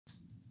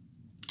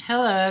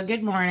Hello,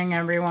 good morning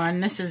everyone.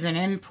 This is an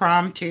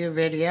impromptu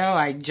video.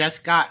 I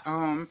just got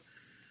home.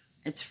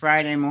 It's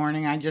Friday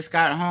morning. I just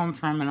got home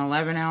from an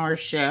 11-hour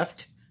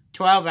shift.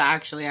 12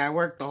 actually. I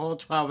worked the whole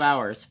 12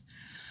 hours.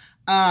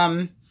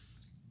 And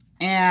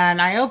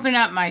I opened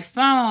up my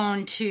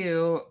phone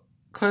to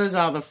close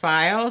all the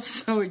files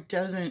so it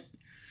doesn't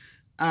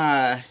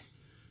drain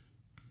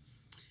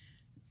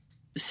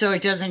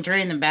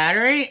the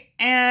battery.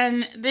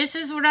 And this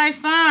is what I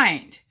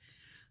find.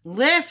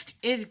 Lyft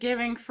is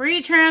giving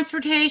free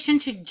transportation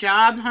to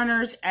job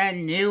hunters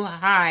and new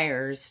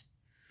hires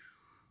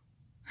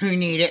who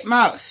need it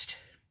most.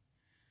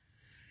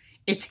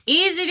 It's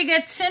easy to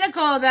get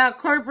cynical about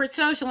corporate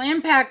social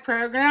impact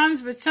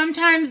programs, but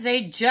sometimes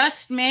they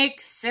just make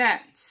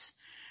sense.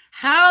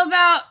 How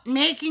about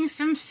making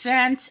some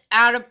sense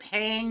out of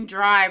paying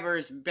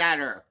drivers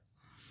better?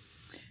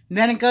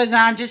 Then it goes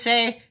on to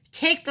say,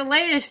 take the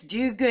latest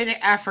do-good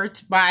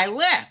efforts by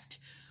Lyft.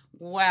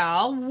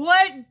 Well,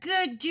 what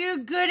good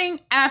do-gooding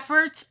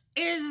efforts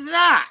is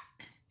that?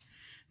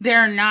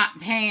 They're not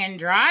paying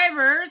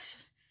drivers.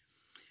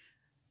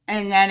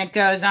 And then it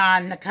goes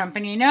on, the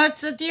company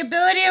notes that the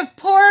ability of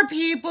poor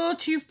people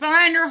to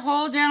find or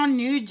hold down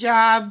new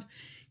job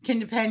can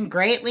depend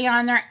greatly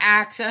on their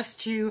access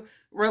to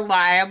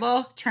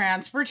reliable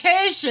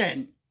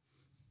transportation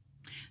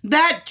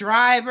that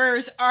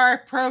drivers are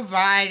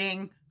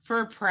providing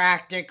for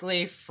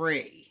practically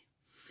free.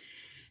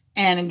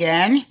 And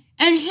again,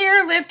 and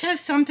here Lyft has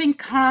something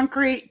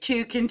concrete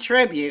to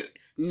contribute,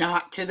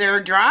 not to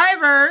their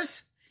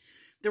drivers.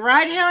 The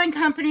ride-hailing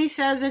company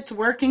says it's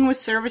working with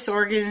service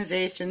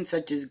organizations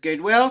such as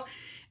Goodwill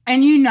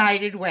and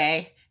United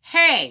Way.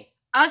 Hey,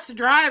 us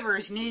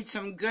drivers need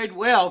some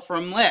goodwill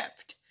from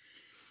Lyft.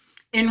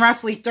 In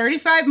roughly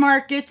 35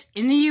 markets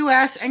in the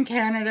U.S. and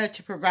Canada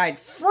to provide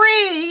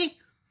free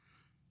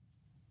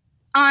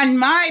on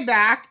my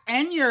back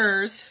and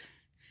yours,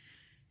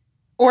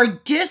 or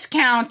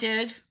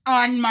discounted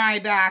on my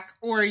back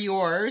or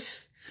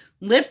yours,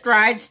 Lyft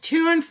rides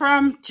to and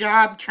from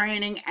job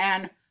training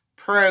and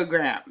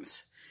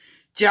programs,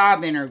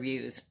 job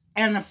interviews,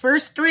 and the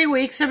first 3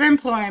 weeks of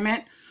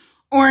employment,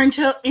 or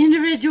until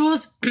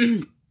individuals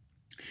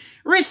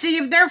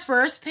receive their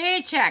first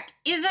paycheck.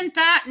 Isn't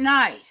that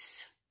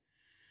nice?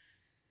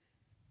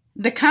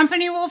 The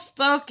company will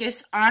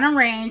focus on a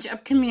range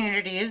of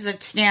communities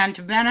that stand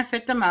to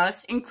benefit the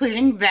most,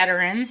 including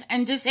veterans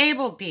and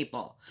disabled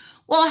people.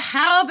 Well,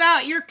 how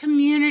about your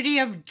community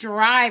of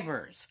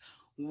drivers?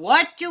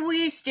 What do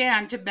we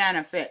stand to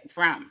benefit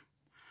from?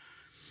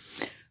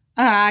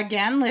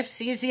 Again, Lyft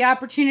sees the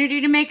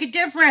opportunity to make a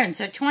difference.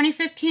 A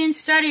 2015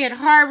 study at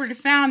Harvard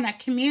found that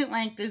commute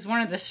length is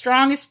one of the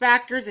strongest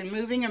factors in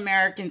moving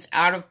Americans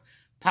out of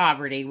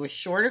poverty, with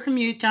shorter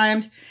commute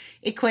times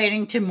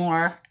equating to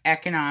more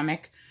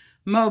economic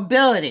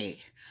mobility.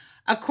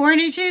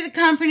 According to the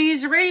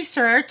company's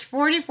research,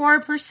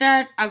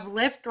 44% of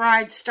Lyft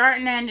rides start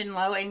and end in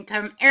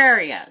low-income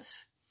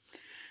areas.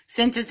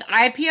 Since its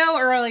IPO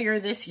earlier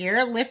this year,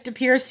 Lyft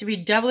appears to be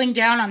doubling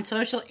down on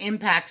social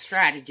impact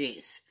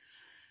strategies.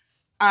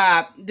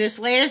 This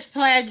latest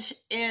pledge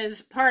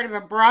is part of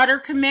a broader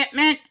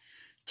commitment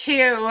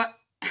to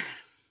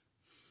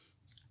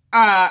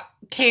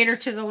cater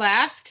to the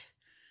left,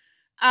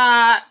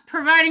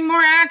 providing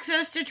more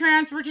access to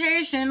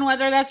transportation,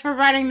 whether that's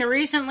providing the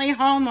recently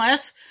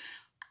homeless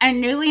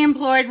and newly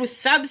employed with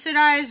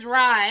subsidized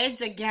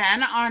rides,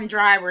 again, on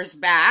drivers'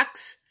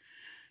 backs,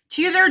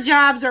 to their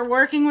jobs, or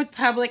working with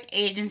public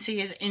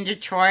agencies in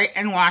Detroit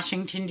and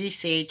Washington,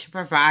 D.C. to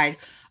provide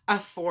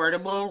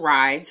affordable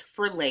rides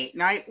for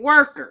late-night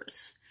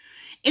workers.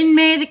 In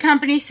May, the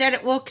company said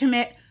it will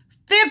commit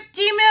 $50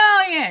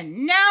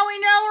 million. Now we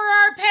know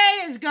where our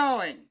pay is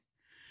going.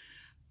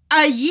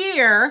 A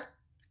year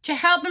to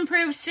help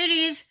improve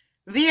cities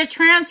via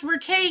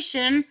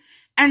transportation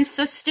and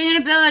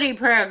sustainability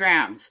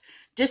programs.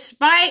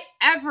 Despite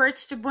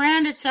efforts to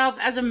brand itself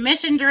as a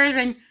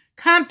mission-driven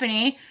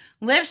company,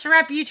 Lyft's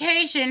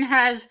reputation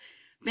has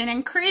been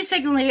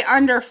increasingly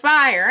under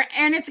fire,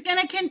 and it's going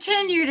to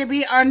continue to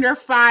be under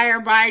fire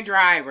by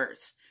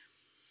drivers.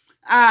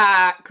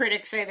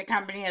 Critics say the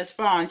company has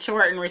fallen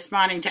short in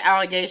responding to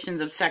allegations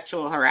of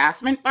sexual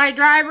harassment by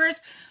drivers,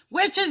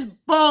 which is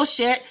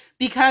bullshit,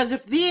 because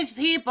if these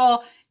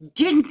people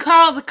didn't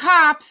call the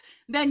cops,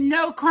 then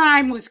no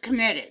crime was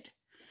committed.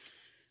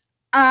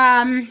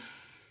 And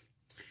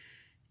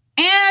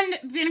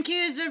been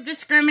accused of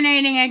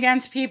discriminating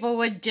against people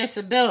with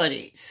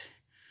disabilities.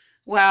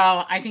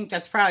 Well, I think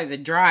that's probably the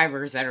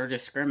drivers that are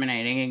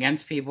discriminating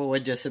against people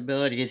with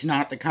disabilities,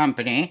 not the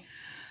company.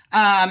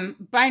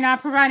 By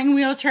not providing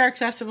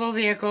wheelchair-accessible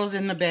vehicles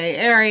in the Bay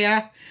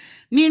Area.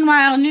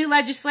 Meanwhile, new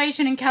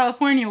legislation in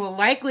California will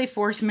likely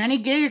force many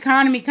gig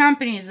economy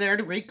companies there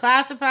to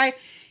reclassify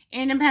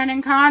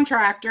independent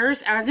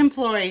contractors as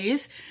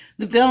employees.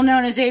 The bill,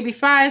 known as AB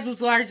 5,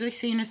 was largely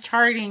seen as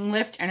targeting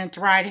Lyft and its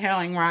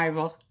ride-hailing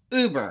rival,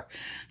 Uber.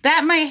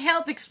 That might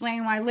help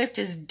explain why Lyft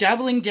is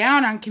doubling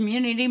down on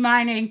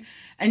community-minded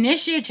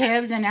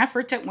initiatives and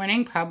efforts at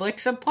winning public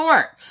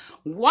support.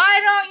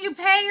 Why don't you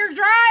pay your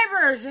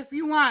drivers if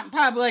you want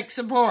public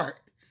support?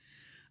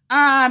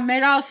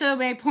 It also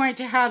may point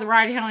to how the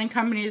ride-hailing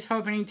company is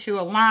hoping to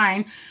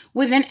align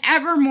with an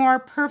ever more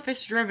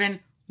purpose-driven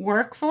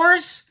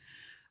workforce.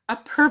 A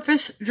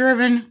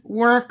purpose-driven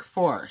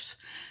workforce.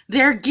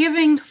 They're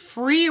giving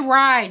free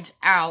rides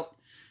out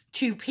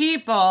to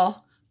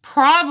people,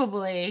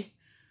 probably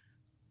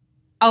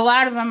a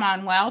lot of them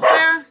on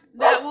welfare,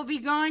 that will be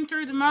going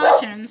through the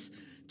motions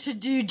to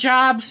do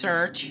job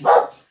search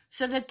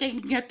so that they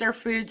can get their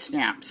food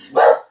stamps.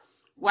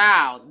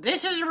 Wow,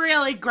 this is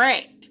really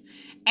great.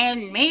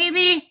 And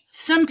maybe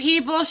some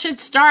people should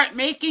start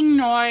making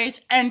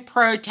noise and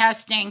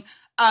protesting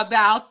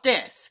about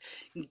this.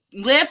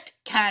 Lyft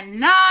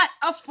cannot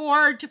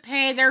afford to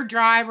pay their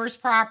drivers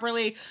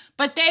properly,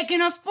 but they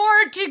can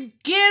afford to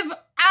give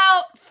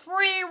out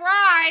free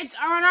rides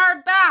on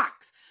our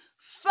backs.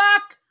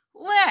 Fuck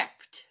Lyft.